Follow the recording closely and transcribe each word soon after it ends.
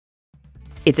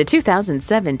It's a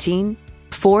 2017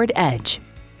 Ford Edge.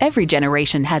 Every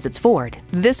generation has its Ford.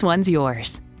 This one's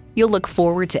yours. You'll look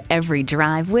forward to every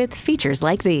drive with features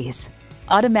like these: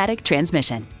 automatic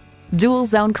transmission, dual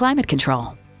zone climate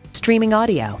control, streaming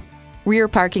audio, rear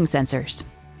parking sensors,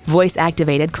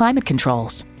 voice-activated climate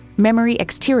controls, memory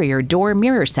exterior door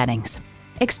mirror settings,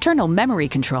 external memory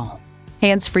control,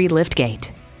 hands-free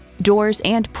liftgate, doors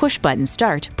and push-button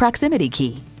start proximity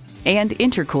key, and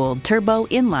intercooled turbo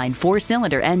inline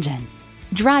 4-cylinder engine.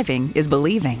 Driving is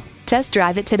believing. Test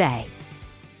drive it today.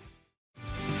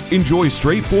 Enjoy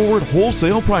straightforward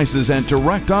wholesale prices at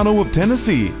Direct Auto of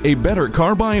Tennessee. A better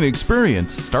car buying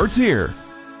experience starts here.